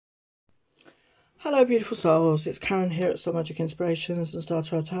Hello beautiful souls, it's Karen here at Soul Magic Inspirations and Star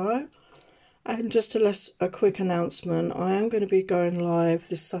Child Tarot. And just a quick announcement, I am going to be going live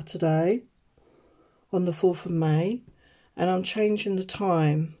this Saturday on the 4th of May and I'm changing the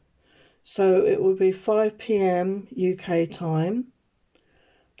time. So it will be 5 PM UK time,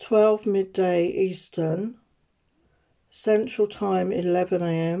 12 midday Eastern, Central Time 11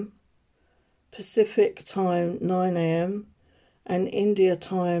 AM, Pacific Time 9 AM and India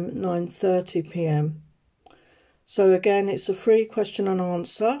time 9:30 PM. So again, it's a free question and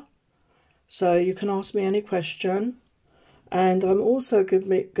answer, so you can ask me any question, and I'm also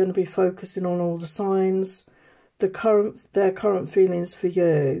going to be focusing on all the signs, their current feelings for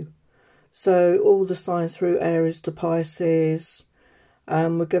you. So all the signs through Aries to Pisces.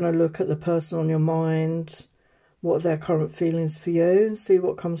 We're going to look at the person on your mind, what are their current feelings for you, and see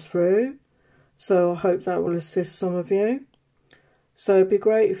what comes through. So I hope that will assist some of you. So it'd be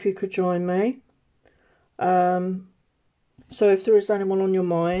great if you could join me. So if there is anyone on your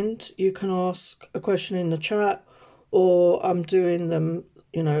mind, you can ask a question in the chat, or I'm doing them,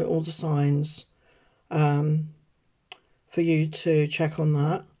 all the signs for you to check on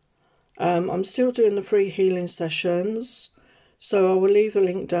that. I'm still doing the free healing sessions, so I will leave a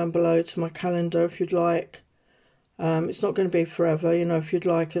link down below to my calendar if you'd like. It's not going to be forever, if you'd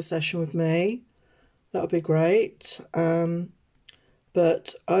like a session with me, that would be great.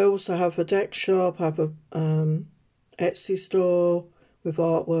 But I also have a deck shop, I have a Etsy store with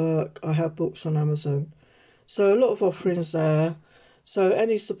artwork, I have books on Amazon. So a lot of offerings there. So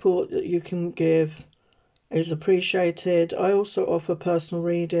any support that you can give is appreciated. I also offer personal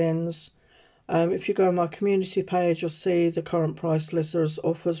readings. If you go on my community page, you'll see the current price list as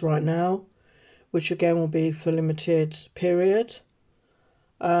offers right now, which again will be for limited period.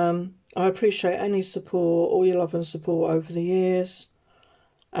 I appreciate any support, all your love and support over the years.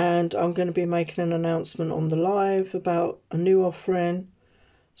 And I'm going to be making an announcement on the live about a new offering.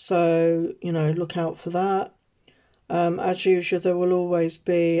 So, look out for that. As usual, there will always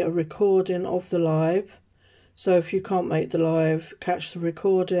be a recording of the live. So if you can't make the live, catch the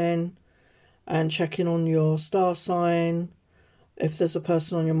recording and check in on your star sign. If there's a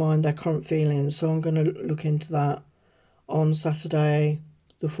person on your mind, their current feelings. So I'm going to look into that on Saturday,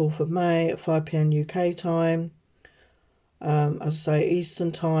 the 4th of May at 5 PM UK time. As I say,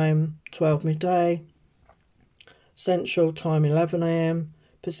 Eastern time 12 midday, Central time 11 AM,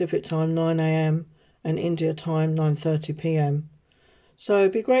 Pacific time 9 AM and India time 9:30 PM. So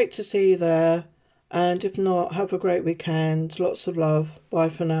it'd be great to see you there, and if not, have a great weekend. Lots of love. Bye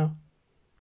for now.